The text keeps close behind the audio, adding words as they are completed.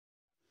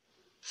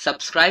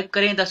Subscribe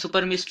करें the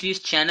super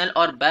mysteries channel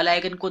और bell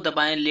icon को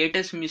दबाएं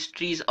लेटेस्ट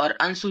मिस्ट्रीज और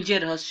अनसुलझे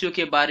रहस्यों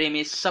के बारे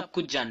में सब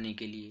कुछ जानने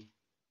के लिए।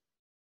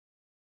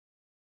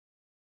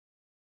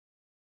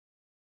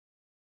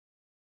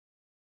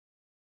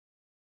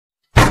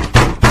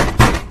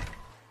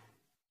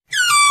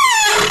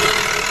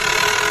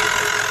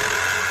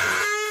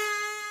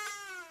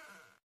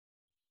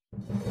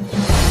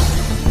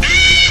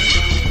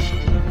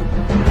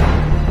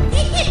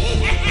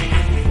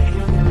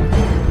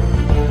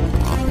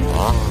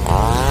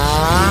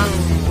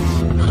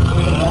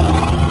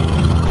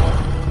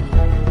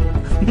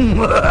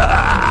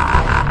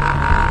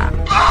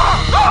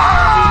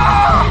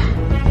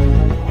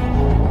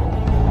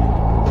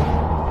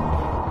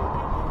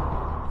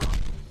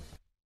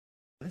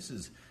 This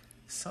is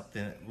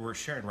something we're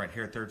sharing right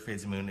here at Third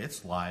Phase of Moon.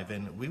 It's live,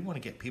 and we want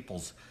to get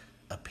people's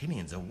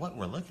opinions of what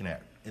we're looking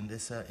at in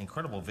this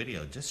incredible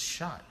video just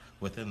shot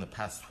within the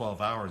past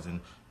 12 hours.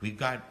 And we've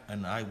got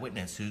an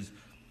eyewitness who's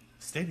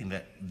stating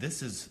that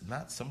this is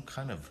not some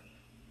kind of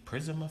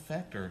prism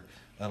effect or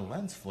a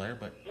lens flare,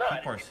 but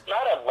people are... It's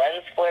not a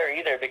lens flare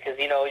either, because,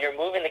 you know, you're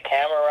moving the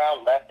camera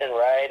around left and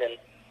right, and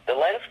the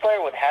lens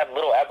flare would have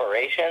little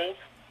aberrations.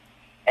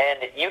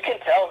 And you can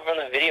tell from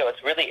the video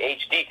it's really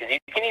HD, because you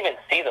can even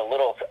see the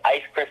little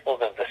ice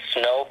crystals of the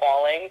snow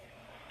falling.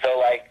 So,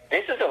 like,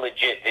 this is a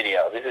legit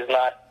video. This is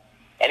not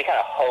any kind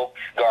of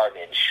hoax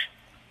garbage.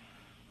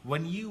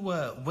 When you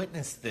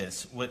witnessed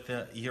this with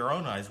your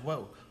own eyes,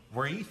 what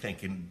were you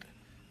thinking?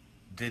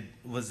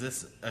 Was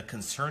this a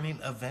concerning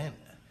event?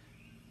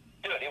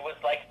 Dude, it was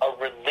like a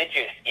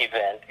religious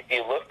event. If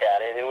you looked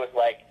at it, it was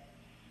like,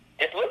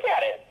 just look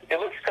at it. It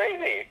looks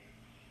crazy.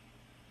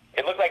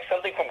 It looked like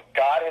something from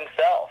God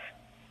himself.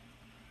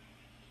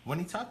 When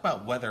you talk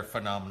about weather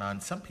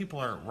phenomenon, some people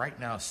are right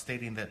now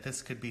stating that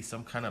this could be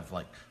some kind of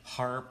like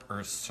HAARP or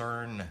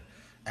CERN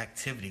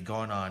activity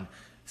going on,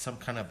 some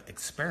kind of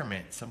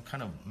experiment, some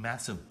kind of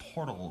massive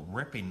portal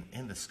ripping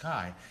in the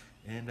sky.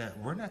 And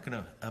we're not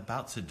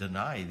about to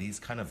deny these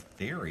kind of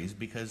theories,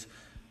 because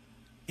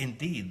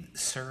indeed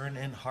CERN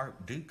and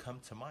HAARP do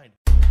come to mind.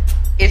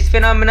 इस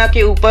phenomena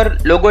के ऊपर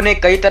लोगों ने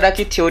कई तरह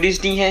की theories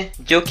दी हैं,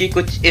 जो कि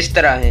कुछ इस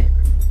तरह हैं।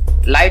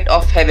 लाइट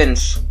ऑफ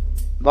हेवेंस,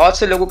 बहुत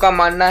से लोगों का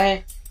मानना है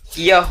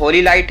कि यह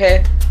होली लाइट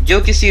है जो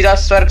कि सीधा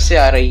स्वर्ग से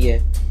आ रही है।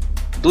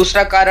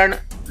 दूसरा कारण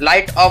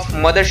लाइट ऑफ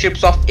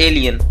मदरशिप्स ऑफ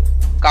एलियन,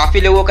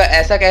 काफ़ी लोगों का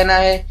ऐसा कहना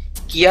है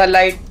कि यह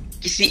लाइट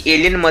किसी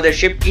एलियन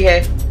मदरशिप की है।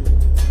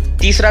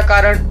 तीसरा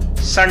कारण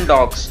सन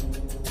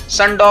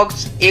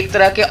डॉग्स एक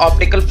तरह के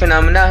ऑप्टिकल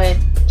फिनोमेना है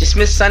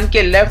जिसमें सन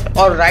के लेफ्ट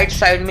और राइट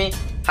साइड में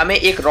हमें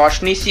एक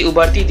रोशनी सी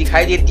उभरती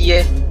दिखाई देती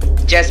है,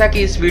 जैसा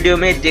कि इस वीडियो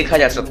में देखा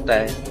जा सकता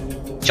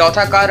है।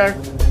 चौथा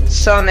कारण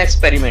सन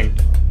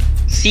एक्सपेरिमेंट,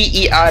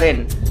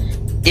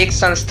 CERN एक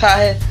संस्था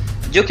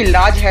है जो कि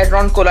लार्ज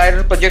हैड्रॉन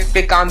कोलाइडर प्रोजेक्ट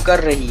पे काम कर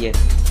रही है,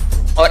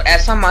 और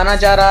ऐसा माना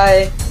जा रहा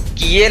है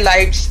कि ये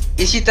लाइट्स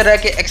इसी तरह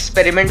के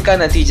एक्सपेरिमेंट का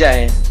नतीजा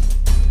है।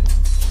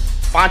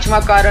 पांचवा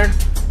कारण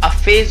a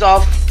phase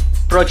of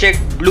project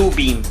blue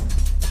beam,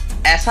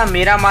 ऐसा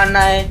मेरा मानना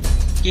है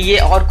कि ये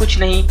और कुछ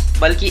नहीं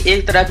बल्कि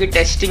एक तरह की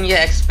टेस्टिंग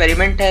या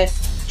एक्सपेरिमेंट है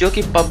जो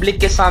कि पब्लिक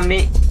के सामने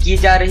की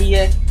जा रही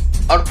है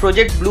और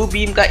प्रोजेक्ट ब्लू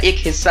बीम का एक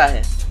हिस्सा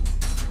है।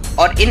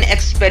 और इन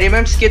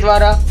एक्सपेरिमेंट्स के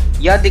द्वारा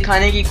यह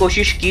दिखाने की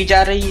कोशिश की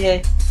जा रही है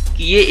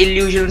कि ये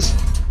इल्यूजन्स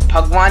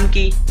भगवान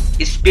की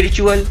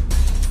स्पिरिचुअल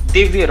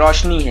दिव्य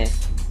रोशनी है।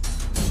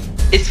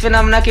 इस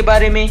फिनोमेना के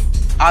बारे में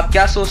आप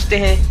क्या सोचते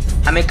हैं,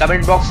 हमें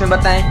कमेंट बॉक्स में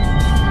बताएं।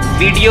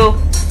 वीडियो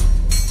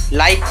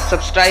लाइक,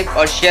 सब्सक्राइब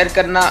और शेयर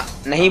करना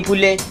नहीं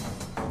भूलें।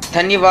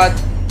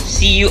 धन्यवाद।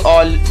 See you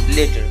all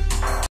later.